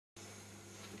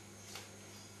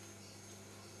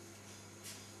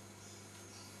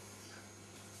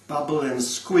Bubble and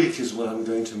Squeak is what I'm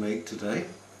going to make today.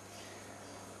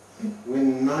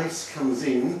 When Nice comes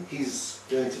in, he's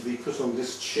going to be put on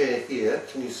this chair here.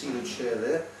 Can you see the chair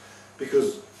there?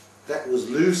 Because that was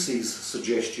Lucy's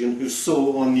suggestion, who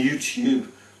saw on YouTube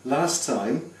last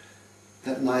time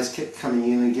that Nice kept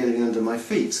coming in and getting under my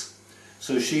feet.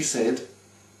 So she said,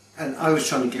 and I was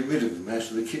trying to get rid of him out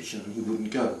of the kitchen and he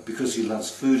wouldn't go because he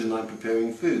loves food and I'm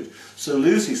preparing food. So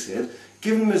Lucy said,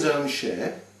 give him his own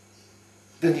chair,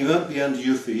 then he won't be under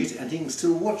your feet and he can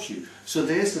still watch you. So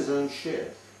there's his own chair,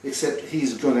 except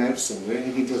he's gone out somewhere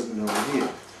and he doesn't know I'm here.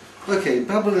 Okay,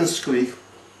 Bubble and Squeak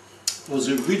was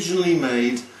originally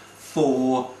made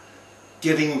for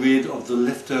getting rid of the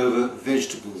leftover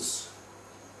vegetables.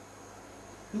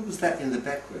 Who was that in the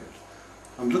background?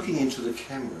 I'm looking into the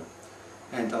camera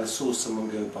and I saw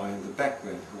someone go by in the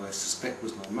background who I suspect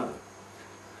was my mother.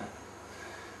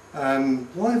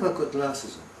 Why have I got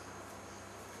glasses on?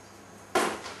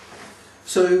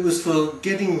 So it was for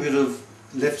getting rid of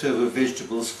leftover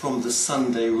vegetables from the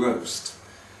Sunday roast.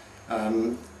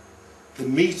 The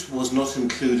meat was not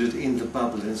included in the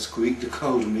Bubble and Squeak, the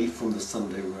cold meat from the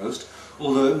Sunday roast,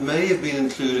 although it may have been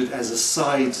included as a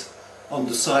side on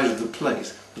the side of the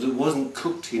plate, but it wasn't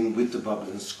cooked in with the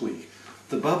Bubble and Squeak.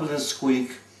 The Bubble and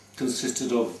Squeak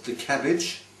consisted of the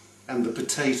cabbage and the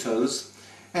potatoes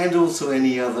and also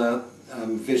any other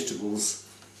vegetables.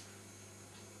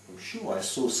 I'm sure I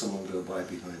saw someone go by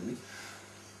behind me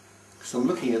because I'm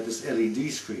looking at this LED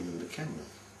screen on the camera.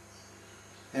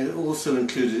 And it also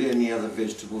included any other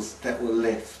vegetables that were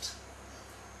left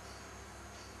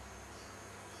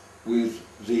with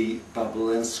the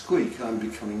Bubble and Squeak. I'm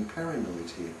becoming paranoid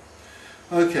here.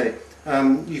 Okay,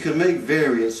 you can make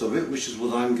variants of it, which is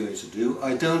what I'm going to do.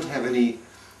 I don't have any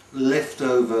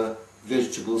leftover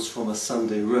vegetables from a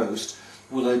Sunday roast.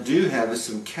 What I do have is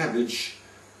some cabbage,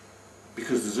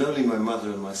 because there's only my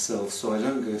mother and myself, so I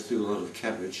don't go through a lot of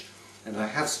cabbage. And I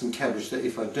have some cabbage that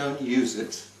if I don't use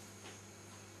it,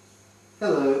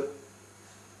 hello,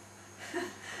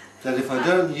 that if I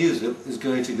don't use it is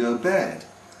going to go bad.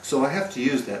 So I have to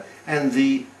use that. And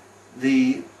the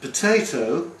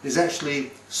potato is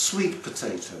actually sweet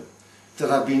potato that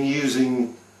I've been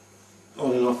using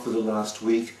on and off for the last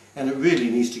week, and it really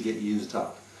needs to get used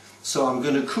up. So I'm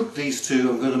going to cook these two.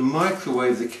 I'm going to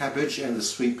microwave the cabbage and the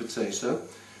sweet potato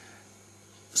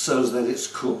so that it's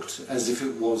cooked as if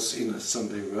it was in a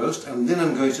Sunday roast, and then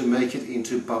I'm going to make it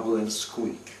into Bubble and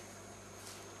Squeak.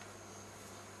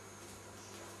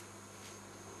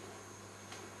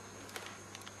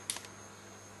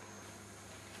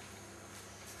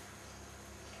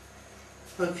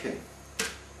 Okay,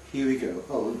 here we go.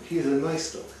 Oh, here's a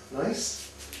Nice dog.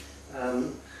 Nice.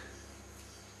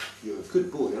 You're a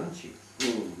good boy, aren't you?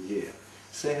 Oh, yeah.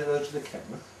 Say hello to the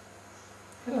camera.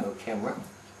 Hello, camera.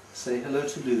 Say hello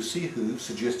to Lucy, who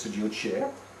suggested your chair.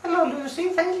 Hello, Lucy.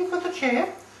 Thank you for the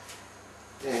chair.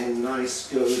 And Nice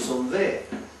goes on there.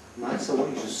 Nice, I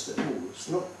want you to stay.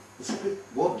 Oh, it's a bit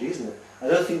wobbly, isn't it? I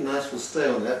don't think Nice will stay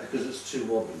on that because it's too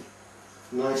wobbly.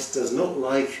 Nice does not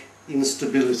like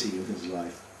instability in his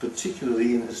life,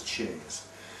 particularly in his chairs.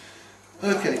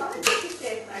 Okay,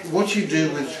 what you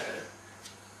do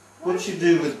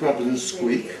with Bubble and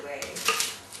Squeak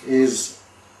is,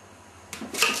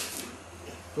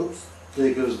 oops,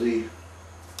 there goes the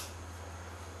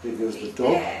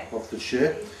dog off the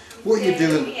chair. What you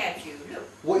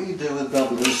do with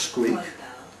Bubble and Squeak,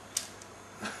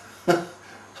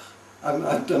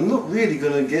 I'm not really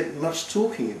going to get much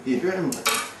talking in here, am I?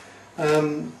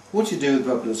 What you do with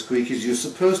Bubble and Squeak is you're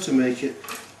supposed to make it,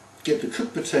 get the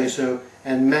cooked potato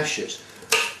and mash it.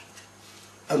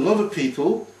 A lot of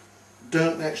people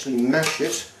don't actually mash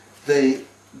it, they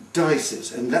dice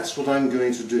it, and that's what I'm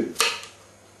going to do.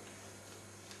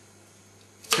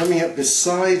 Coming up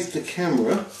beside the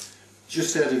camera,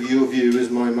 just out of your view, is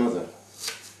my mother.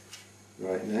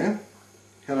 Right now.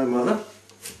 Hello, Mother.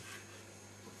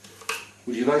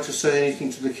 Would you like to say anything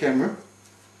to the camera?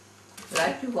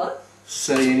 Like to what?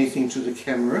 Say anything to the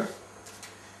camera.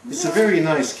 It's a very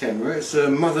nice camera. It's a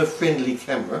mother-friendly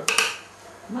camera.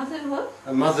 Mother what?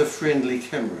 A mother-friendly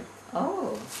camera.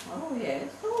 Oh yes.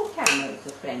 All cameras are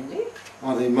friendly.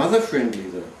 Are they mother-friendly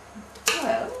though?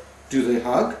 Well. Do they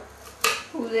hug?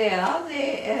 Who they are,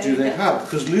 they... Do they hug?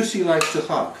 Because Lucy likes to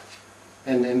hug.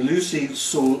 And Lucy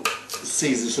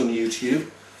sees this on YouTube,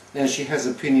 and she has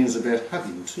opinions about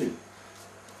hugging too.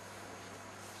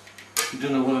 You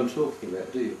don't know what I'm talking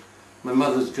about, do you? My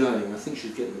mother's going. I think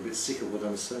she's getting a bit sick of what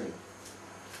I'm saying.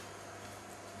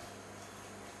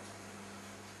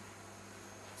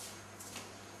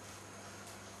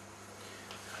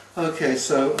 Okay,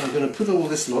 so I'm going to put all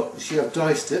this lot, you see I've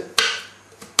diced it,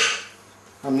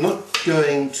 I'm not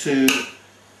going to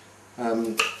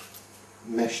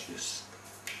mash this.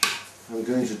 I'm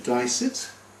going to dice it.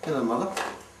 Hello, Mother.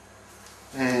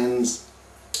 And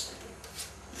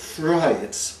fry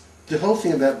it. The whole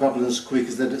thing about Bubble and Squeak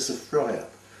is that it's a fryer.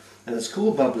 And it's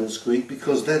called Bubble and Squeak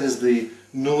because that is the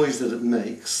noise that it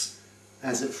makes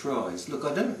as it fries. Look,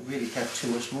 I don't really have too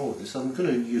much more of this. I'm going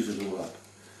to use it all up.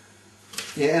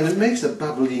 Yeah, and it makes a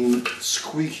bubbling,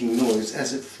 squeaking noise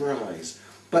as it fries.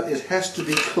 But it has to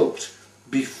be cooked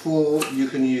before you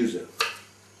can use it.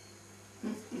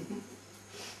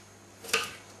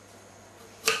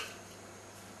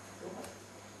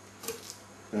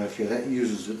 Okay, that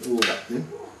uses it all up then.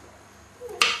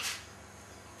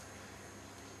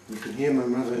 You can hear my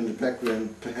mother in the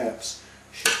background perhaps.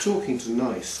 She's talking to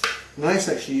Nice. Nice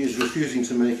actually is refusing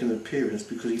to make an appearance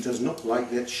because he does not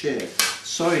like that chair.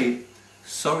 Sorry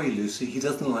Lucy, he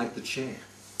doesn't like the chair.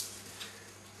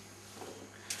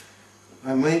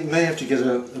 I may have to get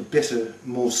a better,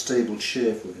 more stable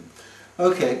chair for him.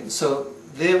 Okay, so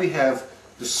there we have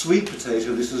the sweet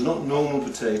potato. This is not normal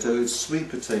potato, it's sweet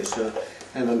potato.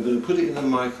 And I'm going to put it in the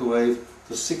microwave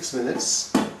for 6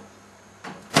 minutes,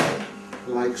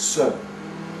 like so.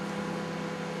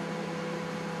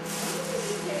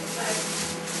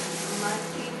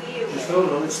 Just hold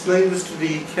on, explain this to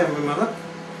the camera, Mother.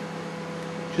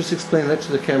 Just explain that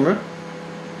to the camera.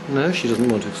 No, she doesn't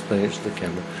want to explain it to the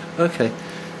camera. Okay.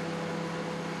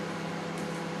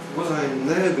 What I'm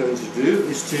now going to do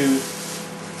is to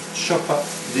chop up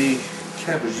the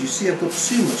cabbage. You see, I've got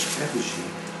too much cabbage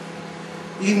here.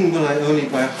 Even when I only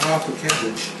buy half a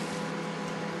cabbage,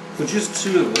 for just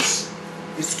 2 of us,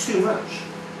 it's too much.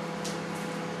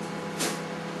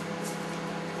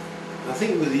 I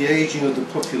think with the ageing of the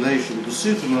population, the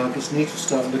supermarkets need to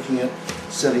start looking at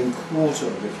selling quarter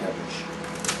of the cabbage.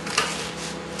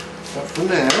 But for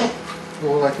now,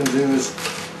 all I can do is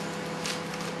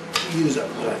use up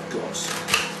what I've got,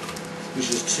 which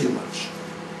is too much.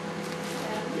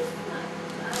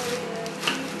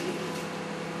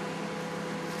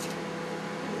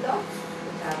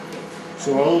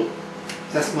 So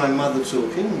that's my mother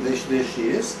talking, there she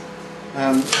is.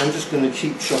 I'm just going to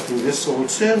keep chopping this, so I'll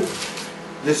turn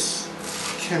this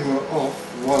camera off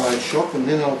while I chop and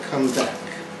then I'll come back.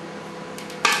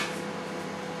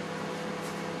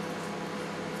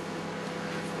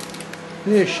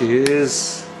 There she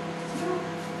is.